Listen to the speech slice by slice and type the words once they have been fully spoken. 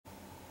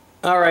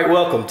All right,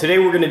 welcome. Today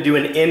we're going to do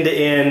an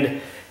end-to-end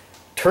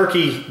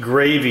turkey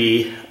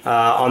gravy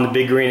on the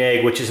Big Green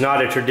Egg, which is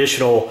not a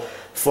traditional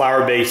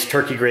flour-based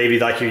turkey gravy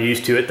like you're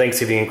used to at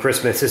Thanksgiving and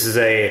Christmas. This is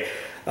a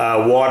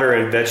water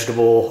and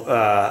vegetable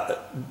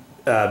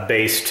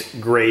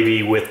based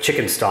gravy with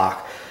chicken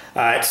stock.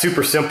 It's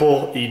super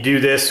simple. You do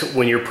this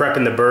when you're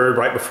prepping the bird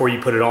right before you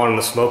put it on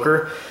the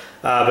smoker.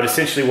 But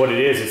essentially what it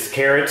is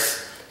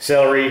carrots,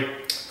 celery,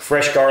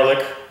 fresh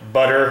garlic,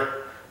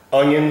 butter,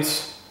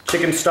 onions,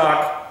 chicken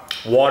stock,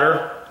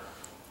 water,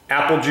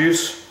 apple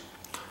juice,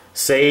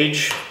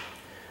 sage,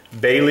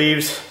 bay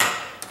leaves,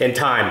 and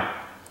thyme.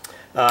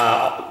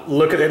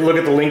 Look at the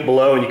link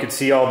below and you can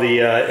see all the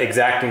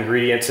exact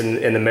ingredients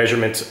and the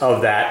measurements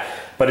of that.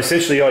 But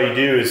essentially all you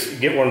do is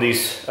get one of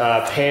these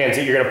pans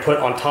that you're going to put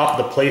on top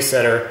of the place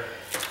setter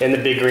in the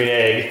Big Green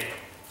Egg.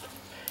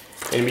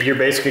 And you're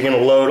basically going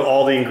to load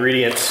all the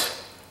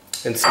ingredients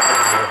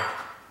inside here.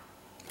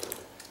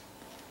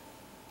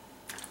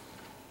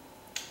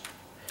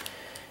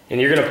 And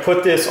you're going to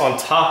put this on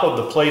top of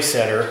the place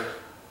setter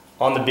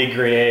on the Big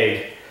Green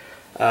Egg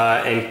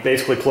and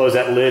basically close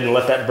that lid and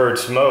let that bird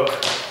smoke.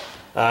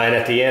 And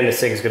at the end,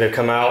 this thing's going to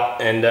come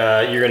out, and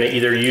you're going to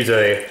either use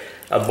a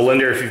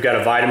blender if you've got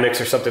a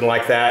Vitamix or something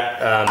like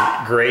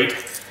that. Great.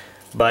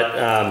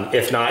 But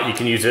if not, you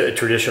can use a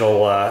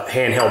traditional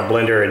handheld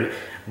blender and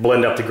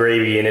blend up the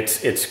gravy, and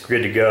it's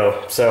good to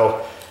go.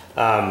 So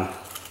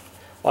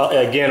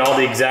again, all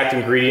the exact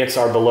ingredients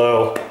are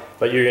below,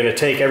 but you're going to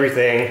take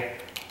everything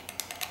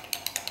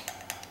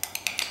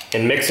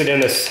and mix it in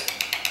this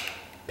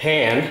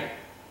pan.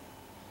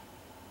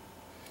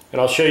 And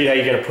I'll show you how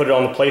you're going to put it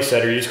on the place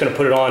setter. You're just going to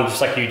put it on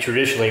just like you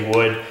traditionally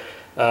would.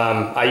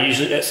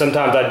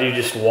 Sometimes I do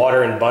just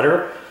water and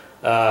butter,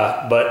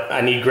 but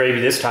I need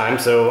gravy this time,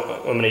 so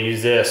I'm going to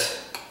use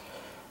this.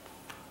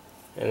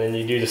 And then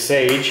you do the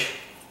sage.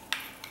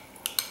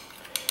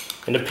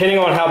 And depending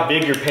on how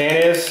big your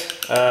pan is,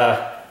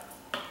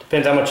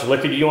 depends how much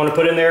liquid you want to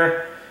put in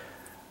there.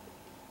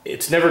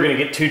 It's never going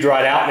to get too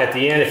dried out, and at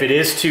the end, if it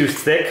is too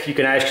thick, you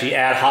can actually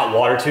add hot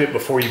water to it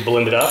before you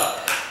blend it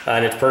up,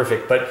 and it's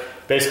perfect. But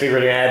basically, we're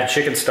going to add the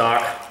chicken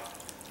stock.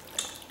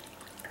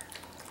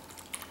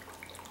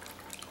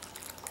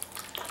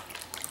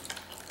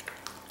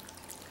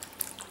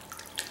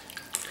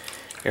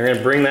 You're going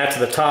to bring that to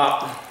the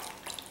top.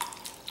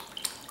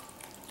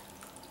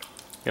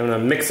 I'm going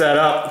to mix that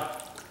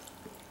up,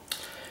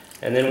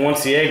 and then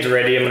once the egg's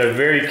ready, I'm going to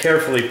very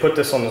carefully put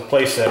this on the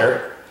place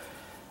setter.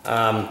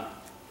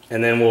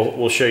 And then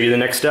we'll show you the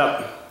next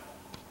step.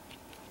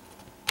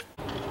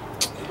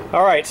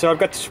 All right, so I've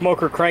got the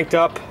smoker cranked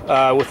up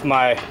with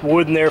my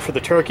wood in there for the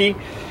turkey.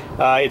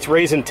 It's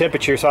raising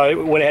temperature, so I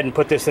went ahead and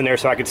put this in there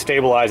so I could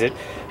stabilize it.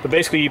 But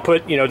basically, you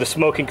put the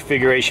smoking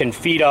configuration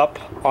feet up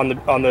on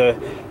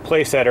the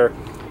place setter,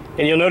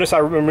 and you'll notice I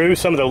removed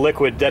some of the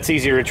liquid. That's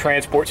easier to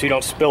transport so you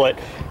don't spill it.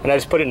 And I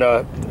just put it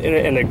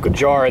in a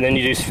jar, and then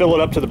you just fill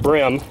it up to the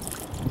brim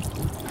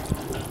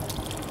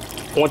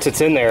once it's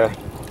in there.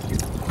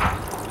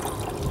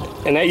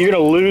 And that you're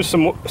going to lose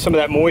some of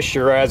that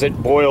moisture as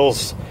it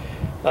boils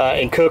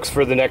and cooks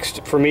for the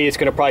next. For me, it's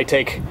going to probably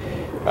take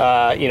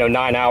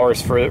 9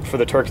 hours for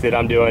the turkey that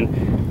I'm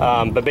doing.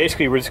 But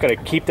basically, we're just going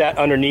to keep that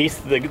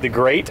underneath the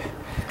grate,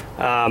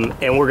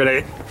 and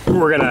we're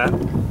gonna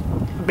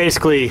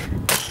basically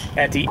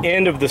at the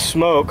end of the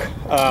smoke,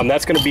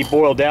 that's going to be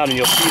boiled down, and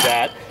you'll see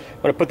that.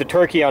 I'm going to put the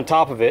turkey on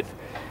top of it.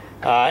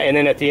 And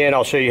then at the end,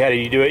 I'll show you how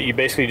to do it. You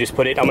basically just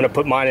put it, I'm going to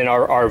put mine in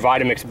our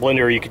Vitamix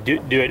blender. You could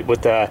do it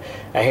with a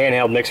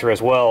handheld mixer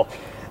as well.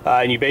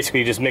 And you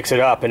basically just mix it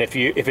up. And if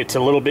it's a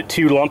little bit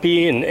too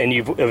lumpy and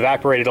you've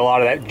evaporated a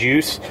lot of that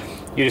juice,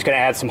 you're just going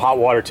to add some hot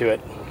water to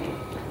it.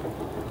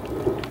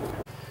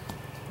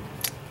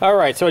 All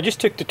right, so I just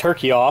took the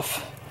turkey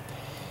off.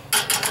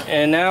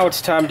 And now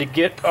it's time to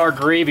get our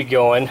gravy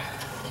going.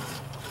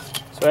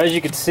 So as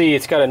you can see,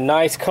 it's got a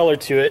nice color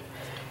to it.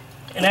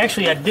 And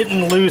actually, I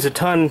didn't lose a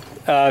ton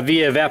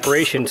via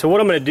evaporation. So what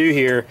I'm going to do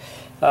here,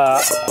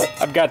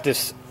 I've got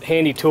this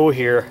handy tool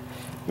here.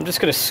 I'm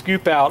just going to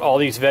scoop out all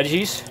these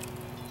veggies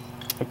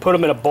and put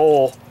them in a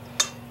bowl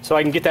so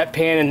I can get that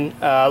pan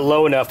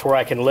low enough where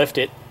I can lift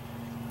it.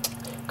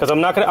 Because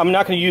I'm not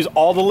going to use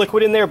all the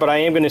liquid in there, but I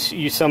am going to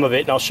use some of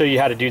it, and I'll show you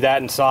how to do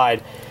that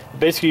inside.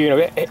 Basically, you're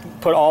going to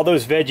put all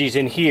those veggies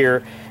in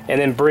here,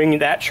 and then bring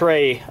that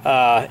tray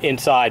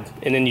inside,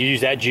 and then you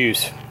use that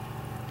juice.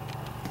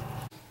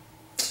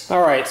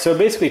 Alright, so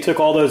basically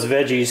took all those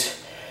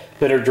veggies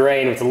that are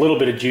drained with a little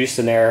bit of juice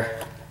in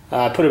there,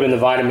 put them in the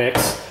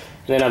Vitamix,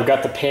 and then I've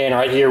got the pan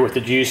right here with the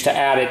juice to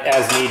add it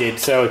as needed.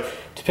 So it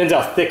depends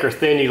how thick or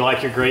thin you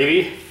like your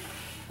gravy.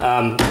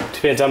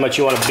 Depends how much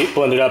you want to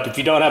blend it up. If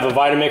you don't have a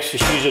Vitamix,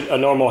 just use a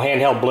normal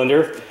handheld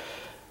blender,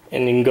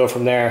 and you can go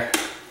from there.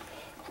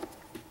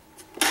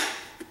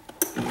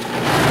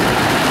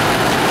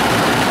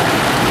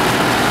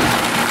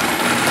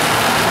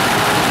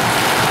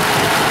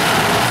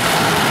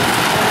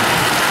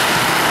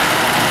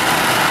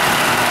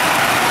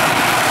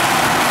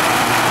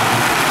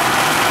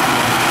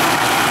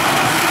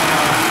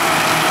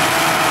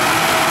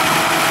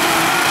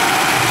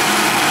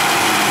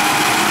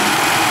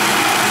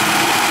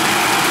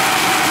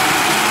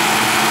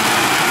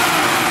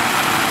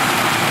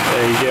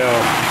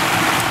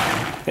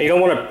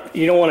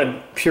 don't want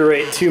to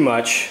puree it too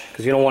much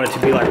because you don't want it to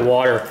be like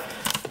water.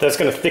 That's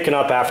going to thicken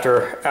up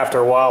after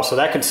a while. So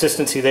that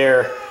consistency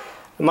there,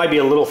 it might be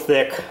a little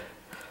thick.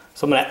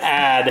 So I'm going to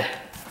add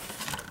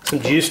some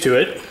juice to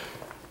it.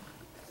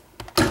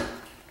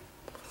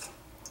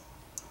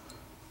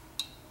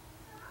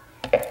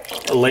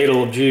 A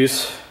ladle of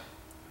juice.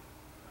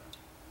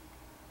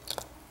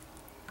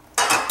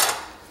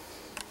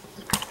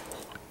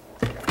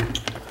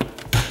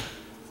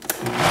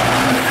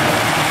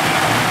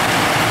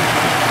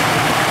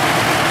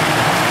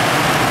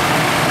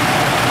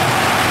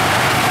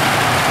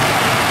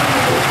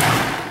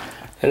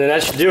 And then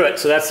that should do it.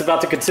 So that's about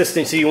the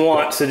consistency you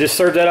want. So just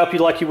serve that up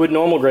like you would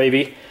normal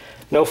gravy.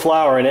 No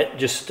flour in it,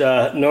 just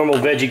normal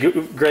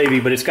veggie gravy,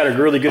 but it's got a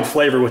really good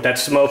flavor with that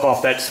smoke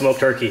off that smoked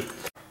turkey.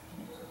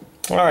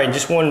 All right,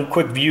 just one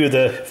quick view of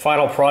the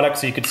final product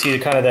so you can see the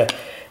kind of the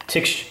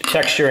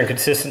texture and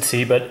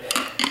consistency, but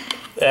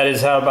that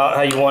is about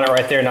how you want it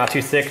right there. Not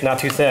too thick, not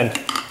too thin.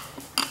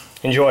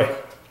 Enjoy.